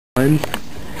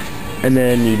and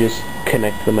then you just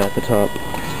connect them at the top.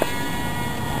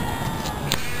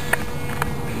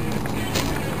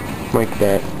 Like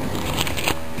that.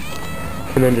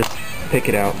 And then just pick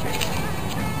it out.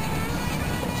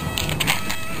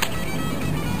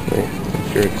 Okay,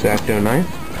 that's your X-Acto knife.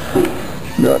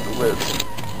 Not with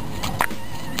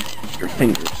your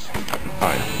fingers.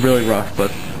 Alright, really rough,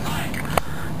 but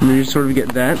you just sort of get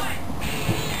that.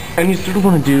 And you sort of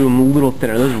want to do them a little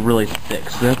thinner. Those are really thick,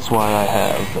 so that's why I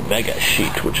have the mega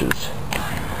sheet, which is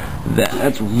that.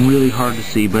 That's really hard to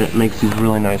see, but it makes these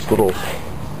really nice little,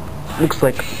 looks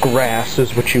like grass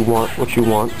is what you want,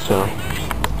 so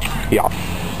yeah.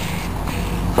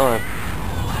 Alright.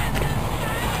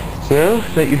 So now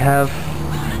that you have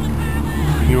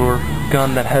your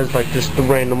gun that has like just the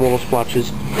random little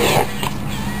splotches,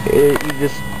 you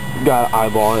just gotta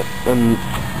eyeball it and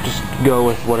just go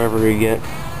with whatever you get.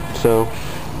 So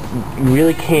you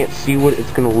really can't see what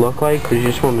it's gonna look like, but you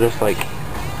just want to just like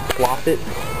plop it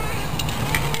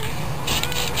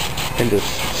and just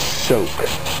soak.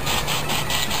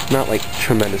 Not like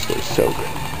tremendously soak.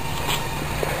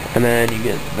 And then you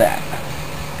get that,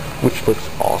 which looks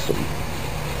awesome.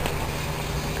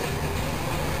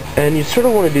 And you sort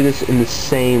of want to do this in the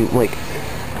same like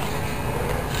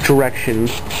direction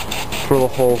for the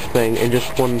whole thing, and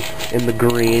just one in the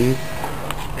green.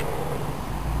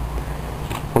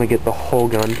 Want to get the whole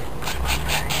gun.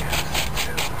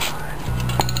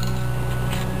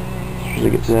 Usually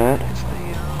get that.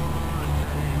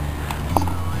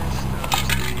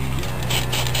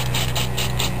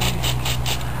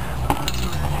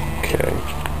 Okay.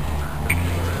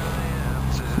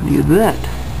 You get that.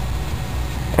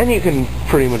 And you can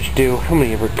pretty much do how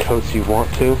many ever coats you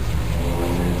want to.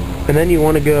 And then you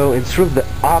want to go in sort of the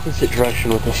opposite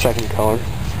direction with the second color.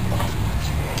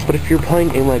 But if you're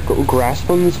playing in like grass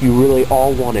ones, you really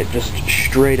all want it just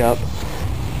straight up,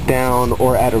 down,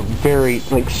 or at a very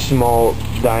like small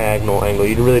diagonal angle.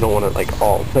 You really don't want it like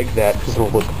all like that, because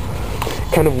it'll look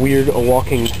kind of weird, a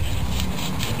walking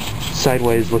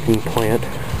sideways looking plant.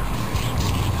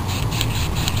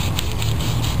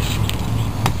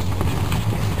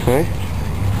 Okay,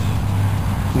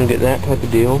 I'm gonna get that type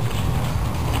of deal.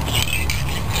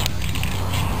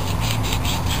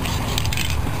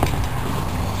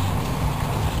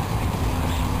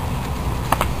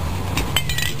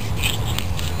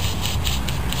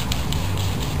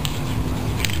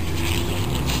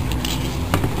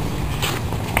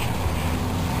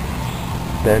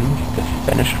 Then the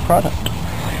finished product.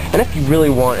 And if you really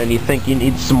want and you think you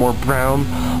need some more brown,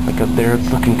 like up there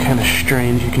it's looking kind of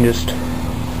strange, you can just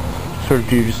sort of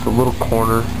do just a little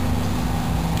corner.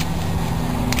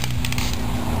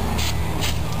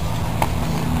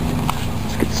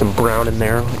 Let's get some brown in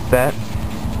there like that.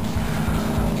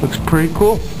 Looks pretty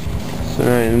cool. So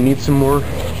I need some more.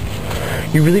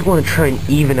 You really want to try and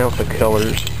even out the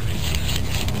colors.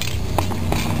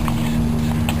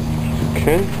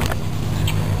 Okay.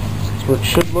 What it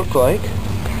should look like.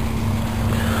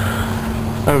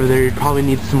 Over there you probably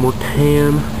need some more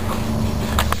tan.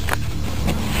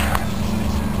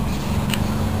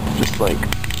 Just like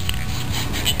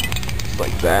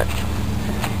that.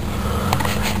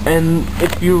 And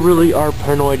if you really are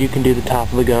paranoid, you can do the top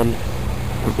of the gun.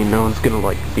 I mean, no one's gonna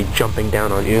like be jumping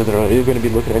down on you. They're either gonna be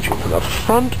looking at you from the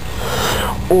front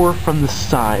or from the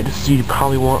side. So you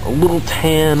probably want a little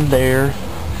tan there,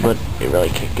 but it really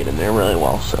can't get in there really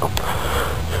well, so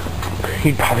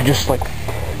you'd probably just want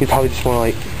to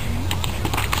like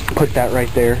put that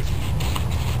right there.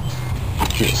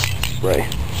 Just spray.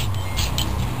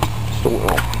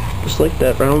 Just like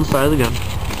that, right on the side of the gun.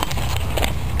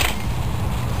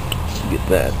 So you get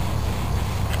that.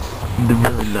 The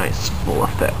really nice full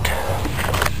effect.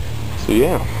 So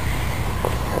yeah.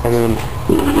 And then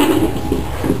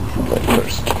that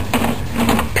first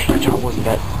paint job wasn't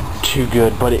that too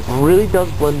good, but it really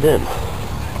does blend in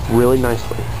really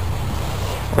nicely.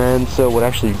 And so what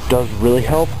actually does really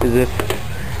help is if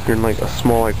you're in like a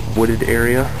small like wooded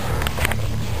area,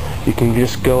 you can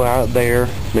just go out there,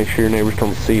 make sure your neighbors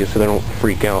don't see you so they don't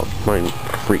freak out. Mine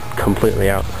freak completely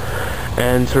out.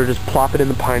 And sort of just plop it in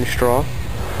the pine straw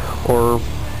or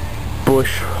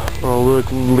bush or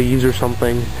little leaves or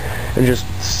something, and just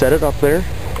set it up there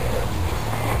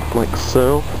like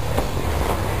so.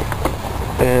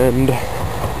 And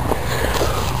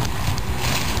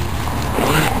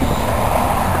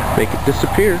make it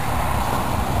disappear.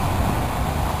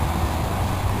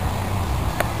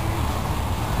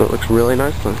 So it looks really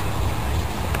nicely.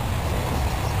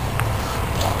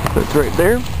 That's right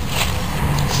there.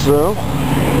 So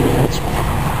that's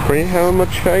pretty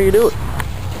much how you do it.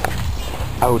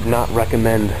 I would not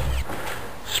recommend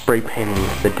spraying spray painting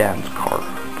the dad's car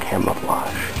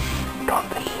camouflage.